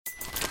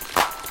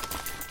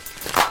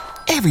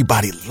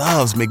Everybody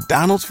loves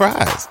McDonald's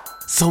fries.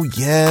 So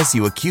yes,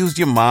 you accused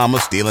your mom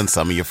of stealing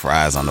some of your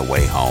fries on the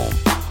way home.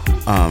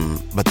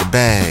 But the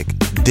bag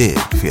did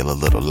feel a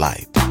little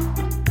light.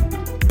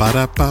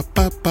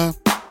 Ba-da-ba-ba-ba.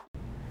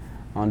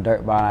 On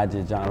dirt ball, I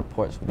just jumped on the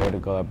porch with way to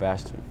go a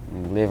bastard.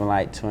 Living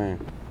like twin.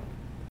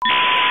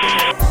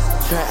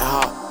 Trap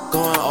hop,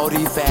 going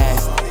OD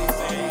fast.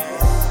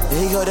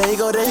 There you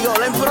go.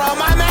 Let me put on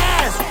my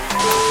mask.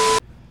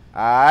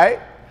 All right,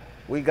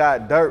 we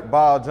got Dirt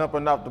Ball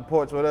jumping off the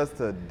porch with us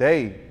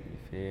today. You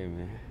feel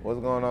me?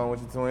 What's going on with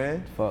your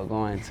twin? Fuck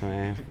going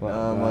twin. Fuck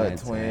Twin,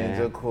 twin.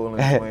 just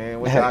coolin' twin.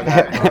 What y'all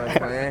got going,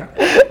 twin?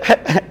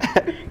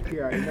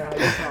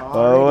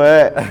 Oh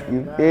what?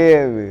 You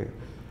feel me?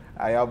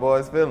 How y'all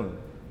boys feeling?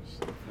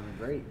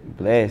 Great.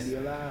 Blessed.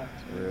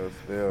 Real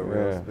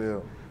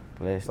spill.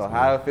 Blessed. So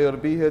how it feel to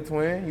be here,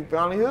 twin? You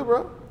finally here,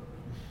 bro?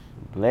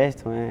 Blessed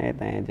twin.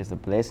 Everything just a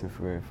blessing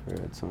for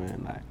a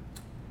twin. Like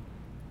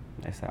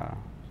that's all.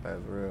 That's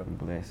real. A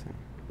blessing.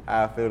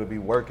 How I feel to be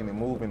working and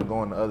moving and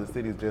going to other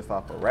cities just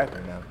off of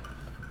rapping now.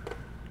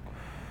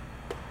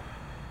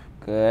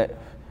 Good.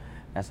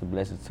 That's a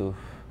blessing too.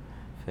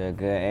 Feel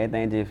good.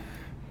 Everything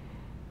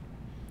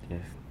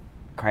just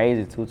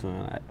crazy too,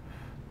 twin. Like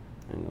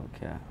I ain't gonna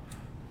care.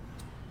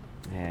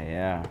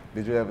 Yeah.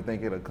 Did you ever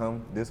think it'll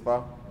come this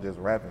far, just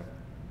rapping?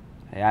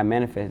 Hey, I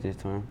manifest this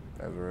twin.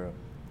 That's real.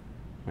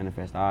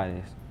 Manifest all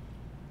this.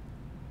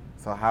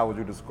 So how would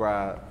you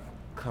describe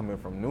coming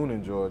from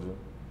Noonan, Georgia,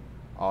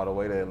 all the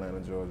way to Atlanta,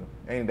 Georgia?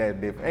 Ain't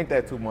that different? Ain't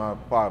that too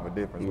far of a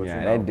difference? But Yeah,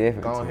 you know, that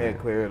different. Go ahead,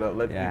 clear it up.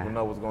 Let the Yeah. people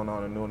know what's going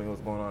on in Noonan,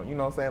 what's going on. You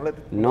know what I'm saying? Let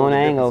the people Noonan know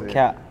ain't what gonna the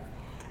cap.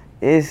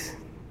 It's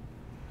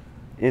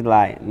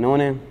like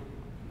Noonan,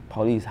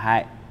 police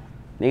hot.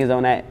 Niggas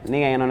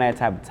ain't on that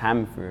type of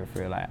timing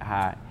for like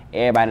how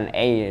everybody in the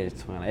A is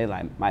twin. Like, it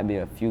like might be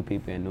a few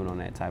people in Noonan on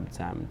that type of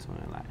timing twin.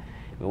 Like,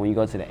 but when you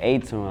go to the A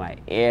twin, like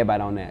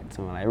everybody on that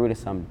twin, like really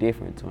something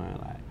different twin.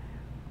 Like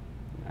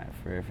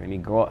for and he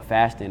grow up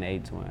faster in the A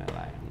twin. Like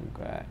oh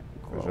God,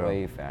 grow up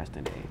way faster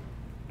in the A.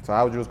 So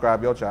how would you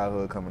describe your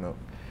childhood coming up?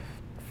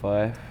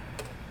 Fun.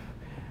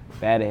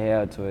 Bad as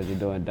hell towards you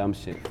doing dumb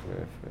shit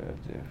for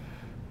just,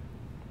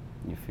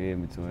 you feel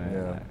me twin?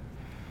 Yeah. Like,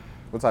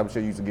 What type of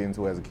shit you used to get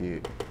into as a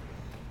kid?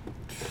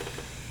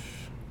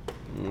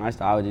 I used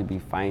to always just be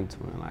fighting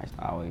twin. Like I used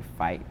to always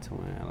fight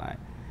twin. Like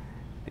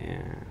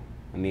then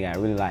when they got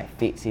really like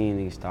 15,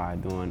 they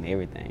started doing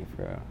everything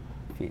for real.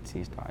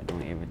 15 started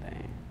doing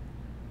everything.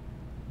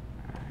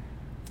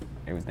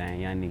 Everything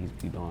young niggas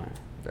be doing.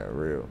 That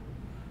real.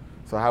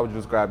 So how would you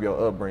describe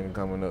your upbringing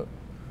coming up?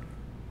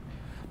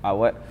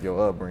 What?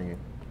 Your upbringing.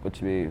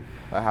 What you mean?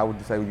 Like how would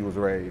you say you was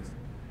raised?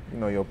 You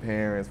know, your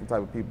parents, what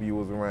type of people you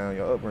was around,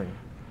 your upbringing.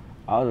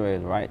 I was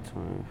raised right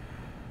twin.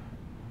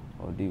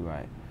 OD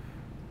right.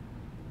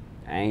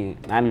 I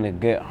ain't not in a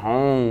good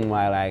home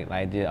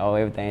like just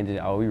everything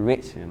just we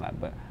rich and like,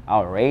 but I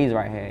was raised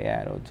right here,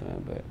 yeah though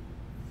twin, but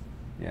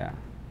yeah.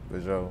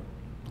 For sure.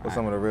 What's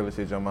some of the realest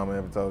shit your mama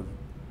ever told you?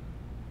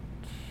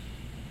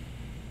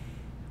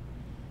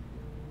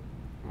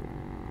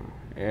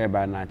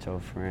 Everybody not your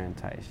friend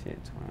type shit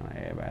twin. Like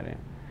everybody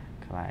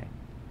like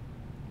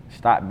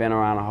stop being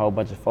around a whole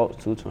bunch of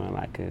folks too twin,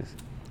 like cause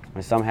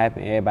when something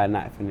happen, everybody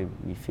not finna,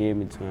 you feel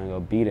me twin, go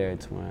be there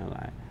twin,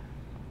 like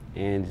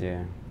and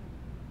just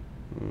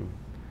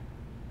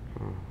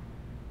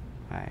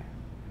like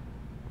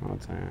all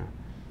the time.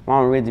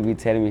 Mom really be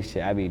telling me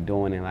shit I be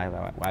doing in life,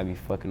 like why I be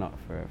fucking up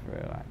for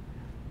like.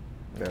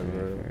 That's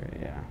real.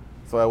 Yeah.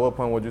 So at what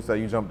point would you say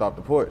you jumped off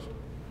the porch?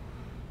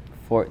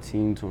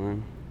 14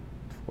 twin.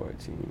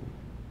 14.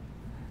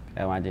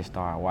 That's when I just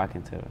started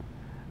walking to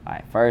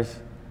like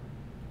first,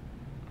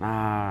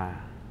 I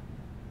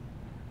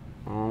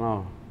don't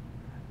know.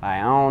 I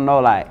don't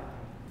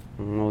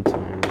know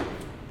twin.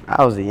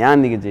 I was a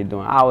young nigga just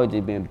doing, I always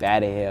just been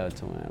bad as hell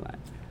twin.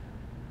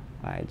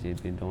 Like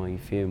just been doing, you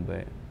feel me?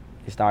 But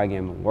it started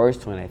getting worse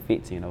twin at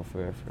 15 though,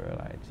 for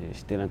like just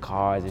stealing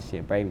cars and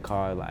shit, breaking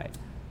cars like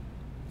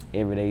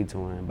every day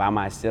twin, by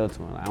myself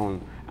twin.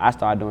 Like, I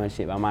started doing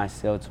shit by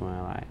myself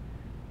twin, like,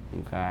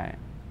 okay.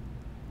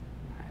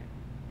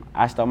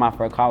 I stole my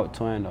first car with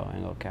twin though. I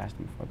ain't gonna catch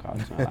me for a car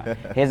with twin.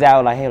 Like, his dad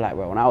was like, hey, like,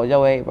 bro, when I was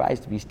your age, bro, I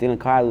used to be stealing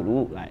cars.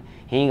 Like,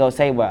 he ain't gonna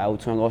say, but I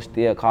was twin gonna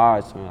steal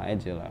cars. Twin, like,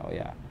 it's just like, oh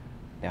yeah,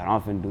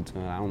 I'm finna do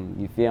twin. Like,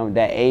 you feel me?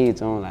 That age,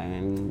 twin,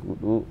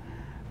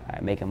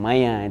 like, making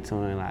money on it,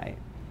 twin, like,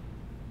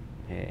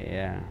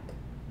 yeah,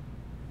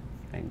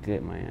 like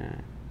good money on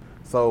it.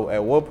 So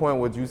at what point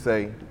would you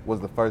say was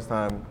the first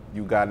time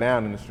you got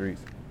down in the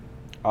streets?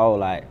 Oh,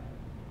 like,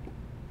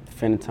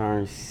 finna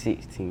turn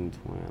 16,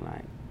 twin,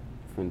 like.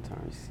 Finna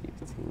turn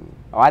 16.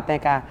 Oh, I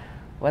think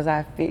was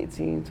I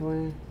 15,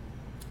 twin?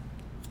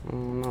 I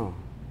don't know.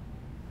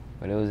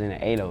 But it was in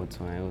the 80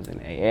 twin. It was in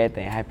the 8.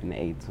 Everything happened in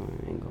the 8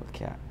 twin. Ain't gonna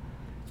cap.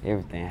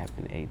 Everything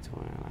happened in the 8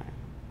 twin. Like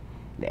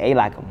the 8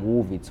 like a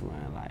movie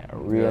twin, like a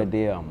real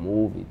deal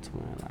movie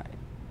twin. Like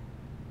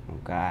oh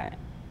God,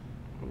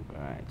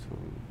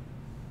 twin.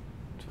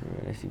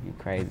 True, that should be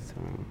crazy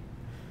twin.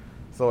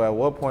 So at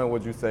what point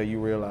would you say you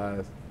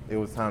realized it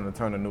was time to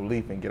turn a new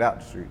leaf and get out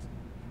the streets?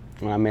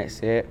 When I met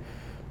Sid,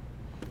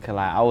 cause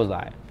like I was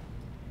like,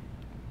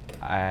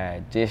 I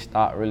had just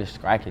started really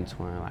striking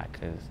twin, like,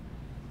 cause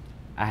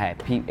I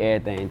had peeped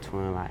everything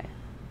twin, like,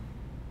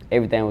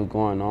 everything was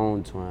going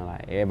on twin,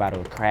 like, everybody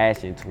was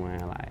crashing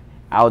twin, like,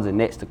 I was the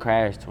next to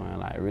crash twin,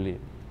 like, really,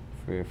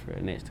 for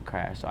next to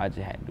crash, so I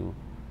just had to do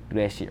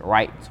that shit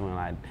right twin,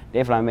 like,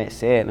 definitely I met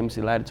Sid, let me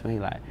see later twin, he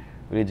like,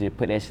 really just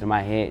put that shit in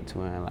my head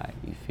twin, like,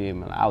 you feel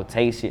me, like, I would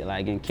take shit,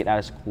 like, getting kicked out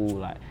of school,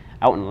 like,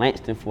 I went to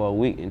Langston for a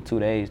week and 2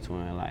 days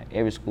twin, like,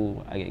 every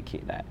school I get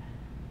kicked out.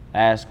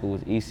 Last school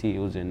was EC, it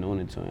was in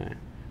Noonan twin.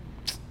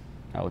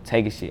 I was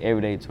taking shit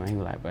every day twin. He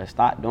was like, bro,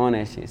 stop doing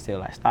that shit. Still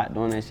like, stop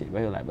doing that shit. But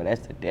he was like, but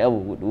that's the devil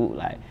with dude.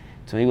 Like,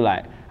 so he was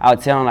like, I would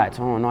tell him like,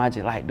 no, I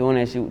just like doing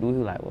that shit with dude. He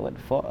was like, well, what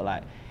the fuck?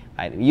 Like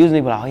usually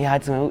be like, oh yeah, I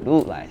tell him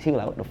dude. Like, he was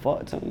like, what the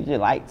fuck? So you just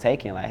like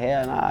taking, like,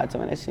 hell nah, I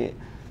told him that shit.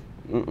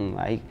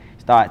 Like, he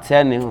started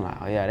telling him,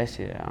 like, oh yeah, that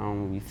shit, I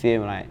don't, you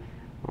feel me? Like,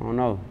 I don't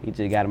know. He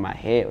just got in my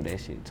head with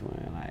that shit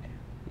twin. Like,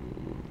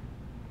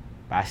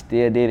 but I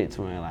still did it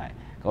twin. Like,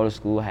 go to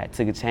school, I had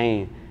took a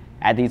chain.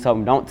 After he told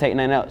me don't take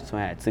nothing else, so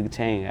I had took a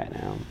chain,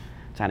 goddamn,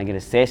 trying to get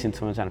a session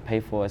to him, trying to pay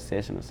for a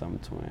session or something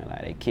to him.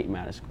 Like, they kicked me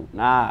out of school.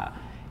 Nah,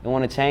 they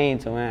want a chain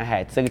to him. I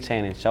had took a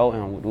chain and showed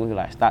him. He was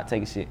like, stop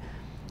taking shit.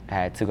 I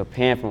had took a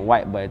pen from a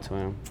white boy to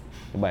him.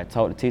 The boy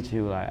told the teacher,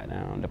 he was like,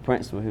 damn, the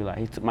principal, he was like,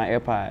 he took my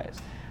AirPods.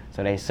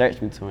 So they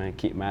searched me to him and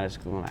kicked me out of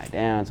school. I'm like,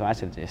 damn, so I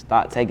should have just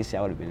stopped taking shit.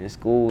 I would have been in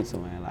school to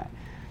him, like,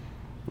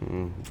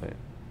 but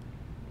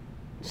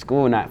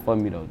school not for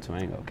me though, too. I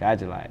ain't gonna care. I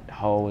just like the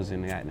hoes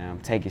and the goddamn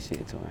taking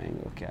shit to I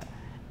ain't gonna care.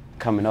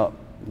 Coming up,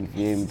 you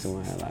feel me, to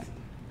like.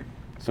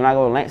 So when I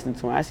go to Langston,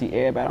 to I see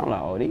everybody. I'm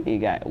like, oh, these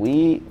niggas got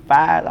weed,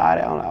 fires, all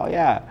that. I'm like, oh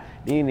yeah,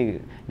 these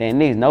niggas. Then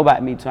niggas know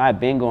about me too. I've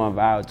been going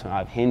viral to.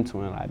 I've hidden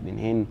to him. I've been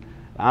hidden.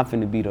 Like, I'm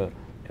finna be the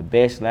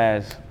best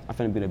slash. I'm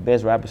finna be the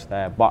best rapper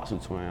slash boxer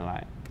to him.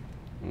 Like,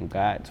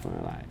 God to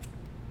him. Like,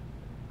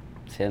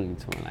 telling you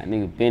to him. Like,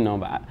 niggas been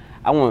on, but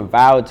I went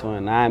viral to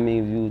him. 9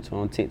 million views to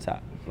on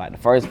TikTok. Like the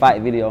first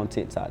fight video on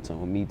TikTok to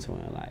him, with me to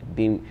him, like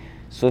being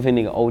Swift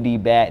nigga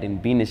OD bad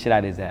and beating the shit out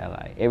of his ass.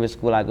 Like every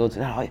school I go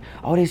to,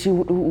 oh this shit,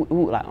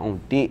 like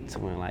on dick to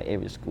him, like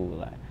every school,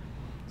 like.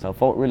 So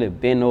folk really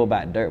been know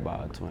about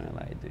dirtball to him,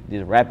 like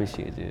this rapping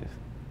shit just,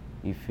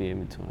 you feel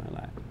me to him,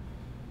 like.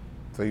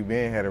 So you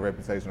been had a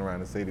reputation around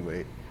the city,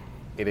 but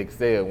it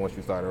excelled once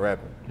you started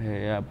rapping.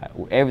 Yeah, but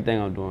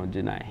everything I'm doing,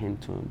 just not him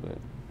to him, but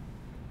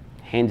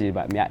him just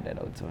about me out there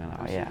though to him,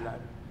 like yeah.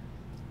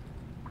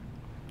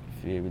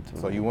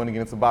 So you want to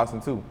get into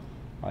boxing too?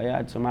 Oh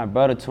yeah, to my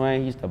brother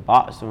twin, he used to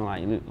box to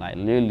him, like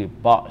literally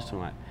box to him.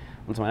 Like,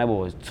 I'm talking about that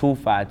boy was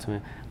 2-5 to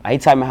him. Like, he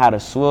taught me how to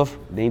swift,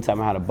 then he taught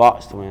me how to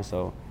box to him.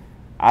 So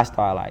I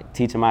started like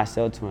teaching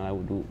myself to him,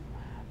 like, do.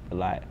 But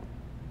like,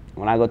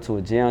 when I go to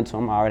a gym to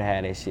him, I already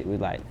had that shit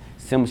with like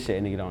simple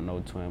shit nigga don't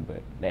know to him,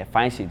 but that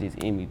fight shit just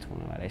in me to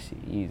him, like that shit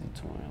easy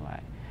to him,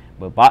 like.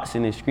 But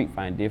boxing and street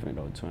fighting different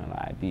though to him,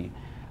 like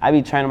I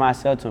be training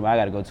myself to him, but I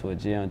gotta go to a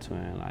gym to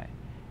him, like.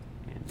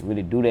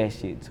 Really do that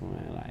shit to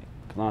him, like,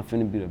 cause I'm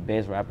finna be the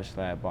best rapper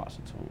slash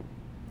boxer to him.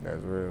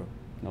 That's real.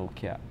 No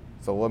cap.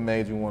 So what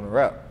made you want to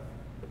rap?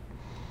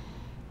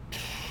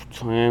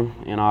 Twin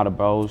and all the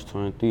bros,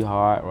 Twin, 3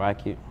 Hard,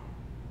 Rocket,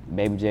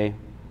 Baby J,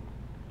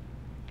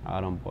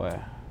 all them boy.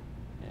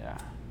 Yeah.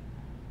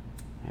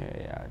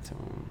 Yeah, to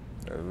him.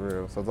 That's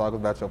real. So talk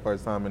about your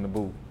first time in the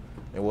booth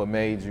and what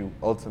made you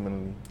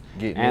ultimately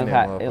get in and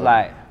that motherfucker. it's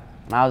like,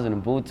 when I was in the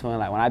booth to him,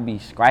 like when I be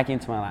striking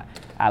to him, like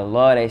I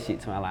love that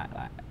shit to him, like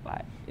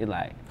it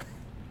like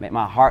make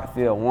my heart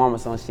feel warm or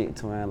some shit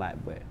to him,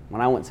 like. But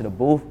when I went to the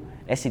booth,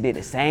 that shit did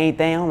the same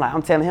thing.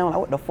 I'm telling him like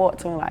what the fuck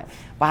to him, like.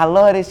 But I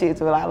love this shit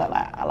to him, like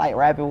I like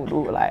rapping with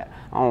dude, like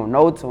I don't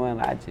know to him,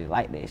 like I just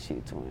like that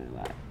shit to him,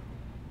 like.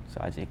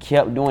 So I just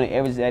kept doing it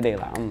every day,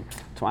 like.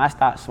 So when I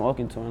stopped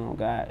smoking to him, oh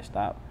God,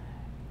 stop.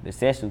 The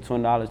session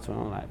 $20 to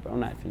him, like bro,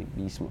 I'm not finna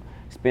be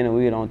spending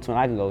weed on to him.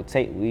 I can go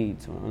take weed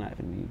to him. I'm not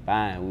finna be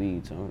buying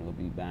weed to him. I'm gonna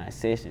be buying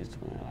sessions to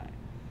him, like.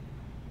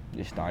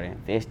 Just start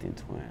investing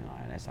to him.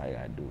 Like, that's all you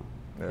gotta do.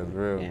 That's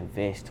real.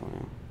 Invest to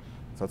him.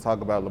 So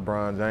talk about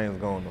LeBron James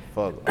going to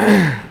fuck.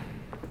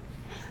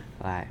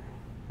 Like,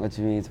 what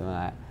you mean to him?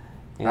 Like,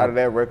 how did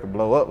that record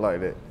blow up like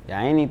that?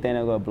 Yeah, I ain't even think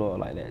that was gonna blow up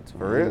like that to him.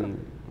 For real?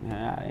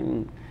 I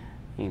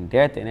ain't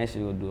dare think that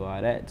shit gonna do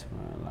all that to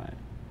him. Like,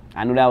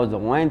 I knew that was the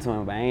one to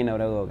him, but I ain't know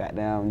that was gonna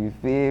goddamn, you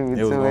feel me,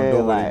 it was to gonna it. do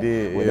what like, it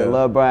did, with yeah. the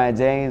LeBron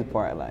James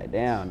part, like,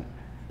 damn.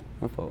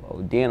 I'm for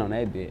ODing on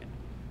that bit.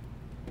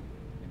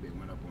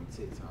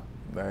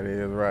 That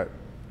is right.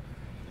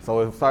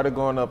 So it started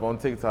going up on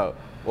TikTok.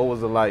 What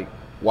was it like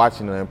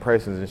watching the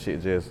impressions and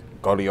shit just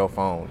go to your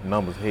phone,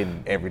 numbers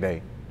hitting every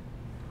day?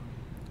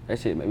 That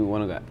shit made me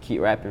want to keep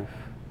rapping.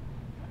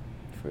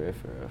 For real.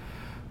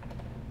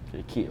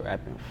 Just keep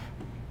rapping.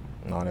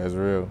 No, that's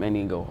real. Made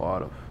me go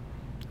harder.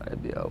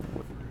 That'd be over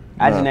with.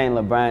 I just named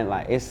LeBron,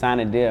 like, it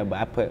sounded there, but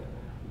I put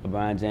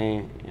LeBron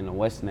James and the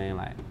what's name,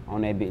 like,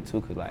 on that bit too,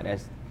 cause like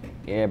that's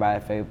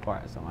everybody's favorite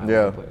part. So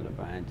I put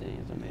LeBron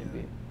James on that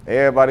bit.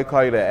 Everybody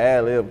call you the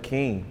ad-lib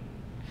king.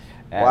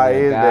 Why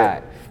Ad-lib is God.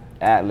 that?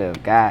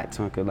 Ad-lib God,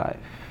 twin, cause like,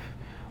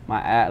 my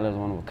ad-lib's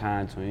one of a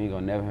kind, twin. You ain't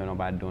gonna never hear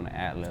nobody doing the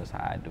ad-libs how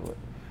I do it.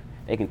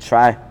 They can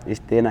try, it's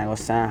still not gonna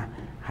sound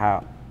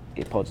how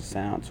it's supposed to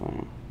sound,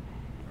 twin.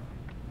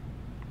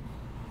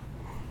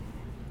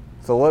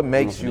 So what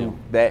makes you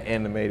that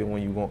animated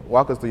when you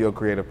walk us through your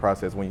creative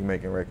process when you're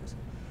making records?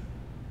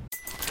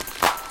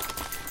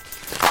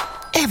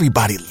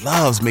 Everybody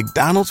loves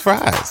McDonald's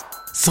fries.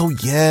 So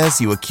yes,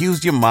 you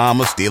accused your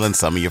mom of stealing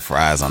some of your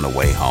fries on the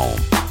way home.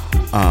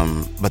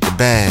 But the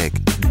bag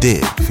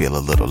did feel a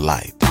little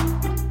light.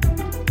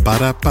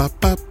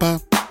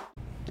 Ba-da-ba-ba-ba.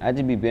 I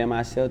just be being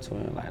myself,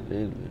 twin, like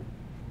literally.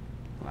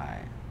 Like,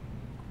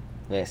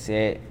 let's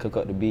say cook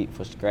up the beat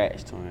for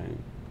scratch,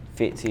 twin.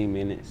 15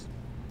 minutes.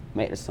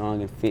 Make the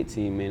song in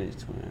 15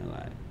 minutes, twin.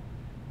 Like,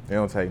 It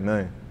don't take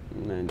nothing.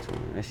 nothing,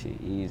 twin. That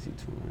shit easy,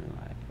 twin.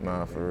 Like,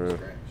 Nah, for real.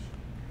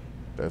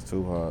 That's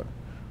too hard.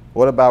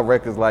 What about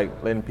records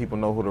like letting people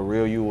know who the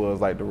real you was,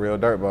 like the real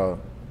Dirtball?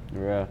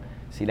 real.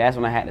 See, that's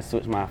when I had to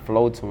switch my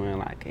flow, twin.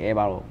 Like,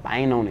 everybody was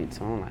biting on it,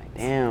 twin. Like,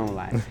 damn,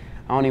 like, I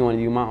don't even want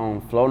to use my own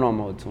flow no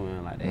more,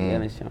 twin. Like, that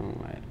yelling shit, I'm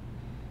like,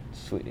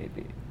 switch that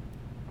bit.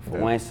 For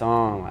one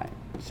song, like,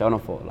 show them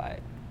folk,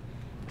 like,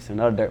 it's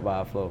another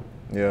Dirtball flow.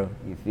 Yeah.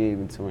 You feel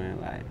me, twin?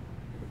 Like,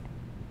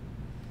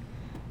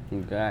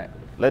 you got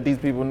Let these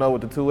people know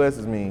what the 2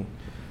 S's mean.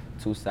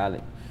 too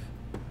solid.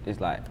 It's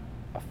like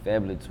a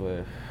fabulous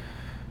 12.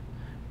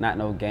 Not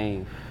no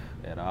game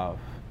at all.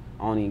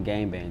 Only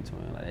game bang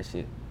twin. Like that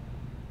shit.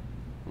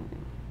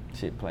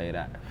 Shit played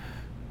out.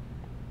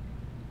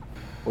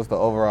 What's the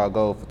overall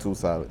goal for 2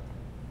 Solid?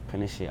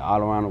 Putting this shit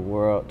all around the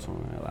world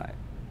twin. Like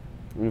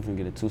we finna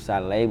get a 2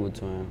 Solid label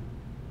twin.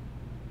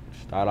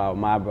 Start off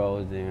with my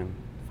bros, then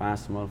find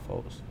some other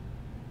folks.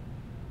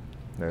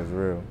 That's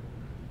real.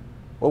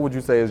 What would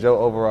you say is your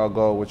overall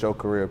goal with your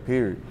career,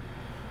 period?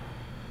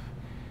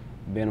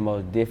 Being the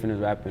most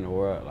different rapper in the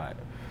world, like.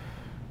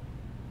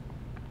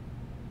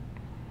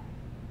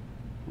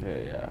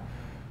 Yeah.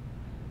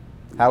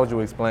 How would you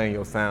explain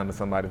your sound to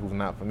somebody who's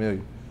not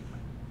familiar?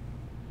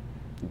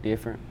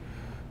 Different.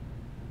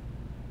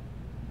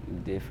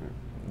 Different.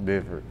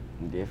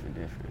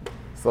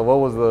 So what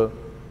was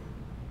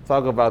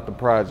talk about the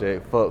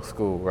project, Fuck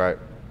School, right?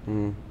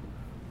 Mm-hmm.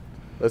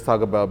 Let's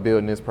talk about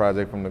building this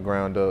project from the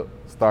ground up,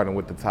 starting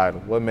with the title.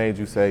 What made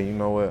you say, you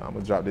know what, I'm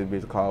gonna drop this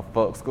bitch called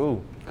Fuck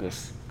School?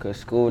 Cause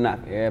school not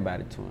for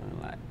everybody, twin.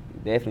 Like,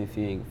 definitely if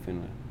you ain't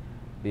finna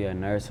be a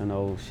nurse or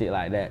no shit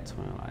like that,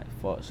 twin. Like,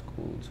 fuck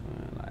school,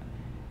 twin. Like,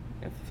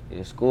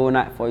 if school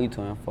not for you,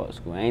 twin, fuck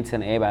school. I ain't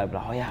telling everybody,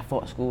 but oh yeah, I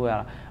fuck school.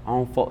 I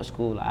don't fuck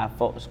school. Like, I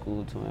fuck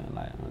school, twin.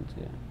 Like,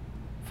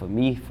 for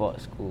me, fuck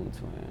school,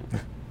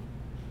 twin.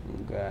 Oh,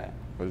 God.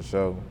 For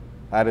sure.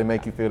 How did it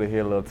make you feel to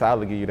hear Lil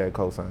Tyler give you that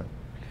cosign?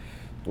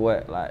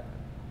 What, like,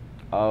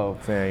 oh,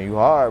 Saying you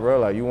hard, bro,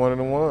 like you one of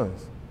them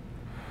ones.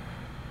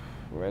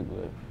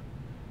 regular.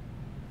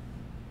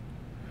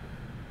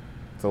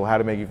 So how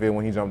did it make you feel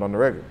when he jumped on the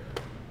record?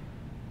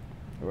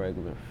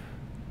 Regular.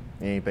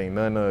 You ain't think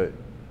none of it.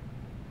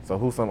 So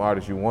who's some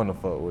artist you wanna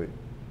fuck with?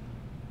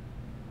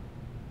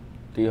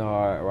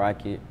 D-Hard,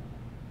 Rocket,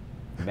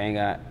 Bang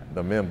Out,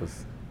 The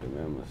members. the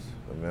members.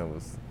 The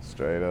members.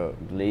 Straight up.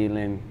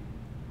 Leland,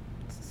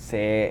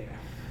 Sad.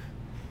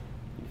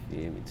 You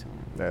feel me, twin?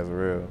 That's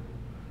real.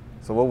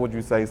 So what would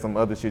you say some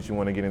other shit you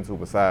wanna get into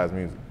besides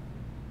music?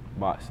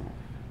 Boxing.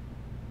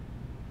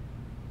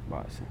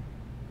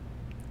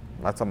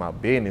 I'm talking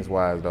about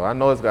business-wise, though. I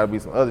know it's got to be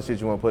some other shit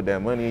you want to put that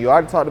money in. You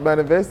already talked about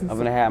investing. I'm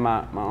gonna have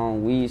my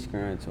own weed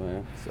screen,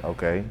 twin.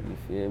 Okay. You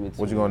feel me, twin?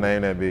 What you gonna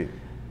name that bitch?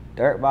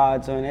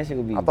 Dirtball, twin. That shit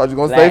gonna be. I thought you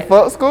were gonna black. say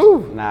fuck school.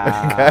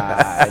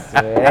 Nah,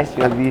 twin.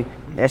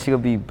 That shit gonna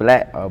be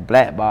black or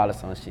black ball or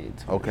some shit,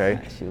 twin. Okay.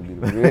 That shit gonna be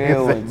the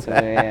real one,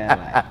 twin.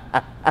 Like,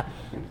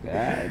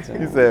 God,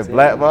 twin. You said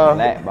black ball?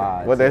 Black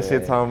ball. What that twin.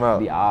 shit talking about?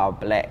 Be all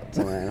black,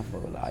 twin. For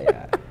like,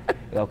 yeah.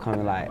 It'll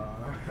come like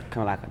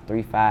a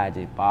 3-5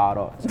 just balled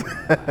up. Twin.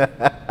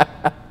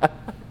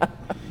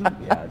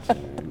 Yeah,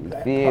 twin.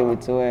 You feel me,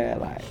 twin?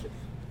 Like,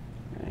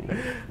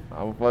 man.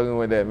 I'm fucking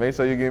with that. Make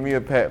sure you give me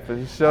a pat for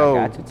the show.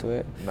 I got you,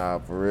 twin. Nah,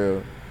 for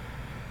real.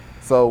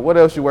 So what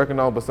else you working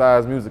on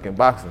besides music and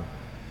boxing?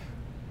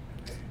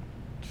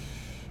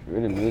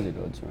 Really music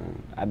though,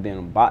 twin. I've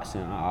been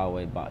boxing. I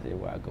always box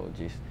everywhere I go.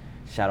 Just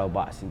shadow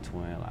boxing,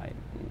 twin. Like,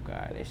 oh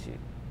God, that shit.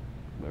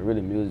 But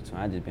really music,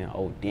 twin. I just been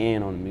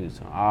ODing on the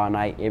music, twin. All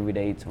night, every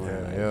day, twin. Yeah,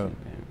 like, yeah.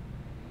 Just been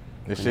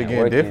This putting shit that getting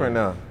work different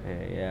in. now.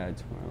 Yeah,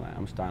 twin. Like,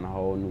 I'm starting a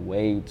whole new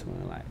wave,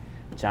 twin. Like,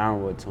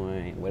 genre,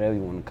 twin. Whatever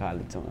you want to call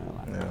it, twin.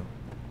 Like, Yeah.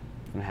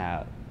 and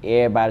how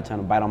everybody trying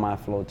to bite on my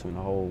flow, twin.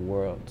 The whole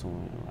world,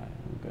 twin. Like,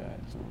 oh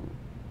God, twin.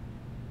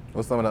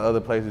 What's some of the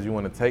other places you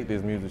want to take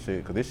this music shit?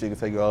 Because this shit can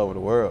take you all over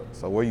the world.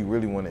 So where you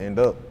really want to end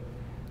up?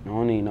 I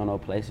don't even know no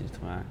places,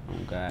 twin. Oh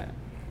God,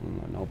 I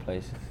don't know no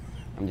places.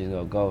 I'm just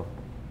gonna go.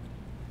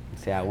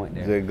 See how I went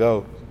there. Just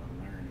go.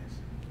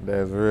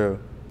 That's real.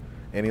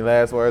 Any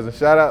last words and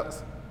shout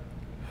outs?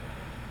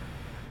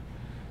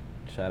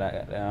 Shout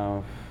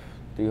out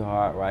 3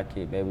 Hard,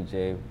 Rocket, Baby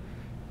J,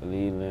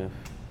 Leland,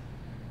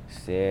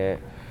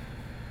 Said,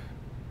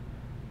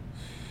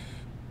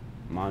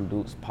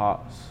 Mondukes,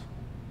 Pops.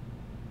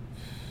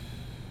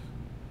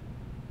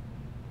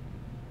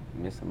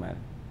 Miss somebody.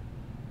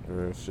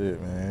 Real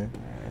shit, man.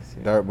 That's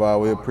it.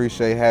 Dirtball, we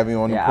appreciate having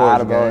you on the Yeah, porch,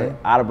 all gang.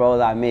 the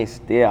bros I miss,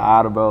 still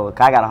all the bros.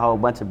 I got a whole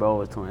bunch of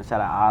bros, twin.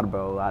 Shout out all the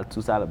bros, all the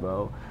 2 solid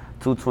bros,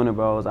 220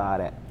 bros, all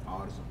that.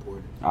 All the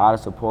supporters. All the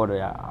supporters,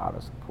 yeah, all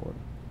the supporters.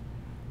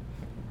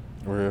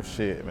 Real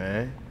shit,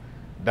 man.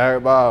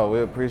 Dirtball, we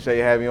appreciate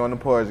having you on the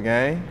porch,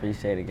 gang.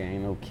 Appreciate it,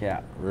 gang, no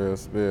cap. Real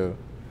spill.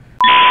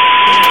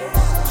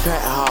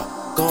 Trap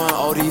hop, going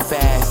OD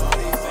fast.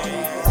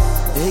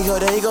 There you go,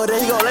 there you go, there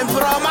you go. Let me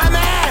put on my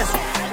mask.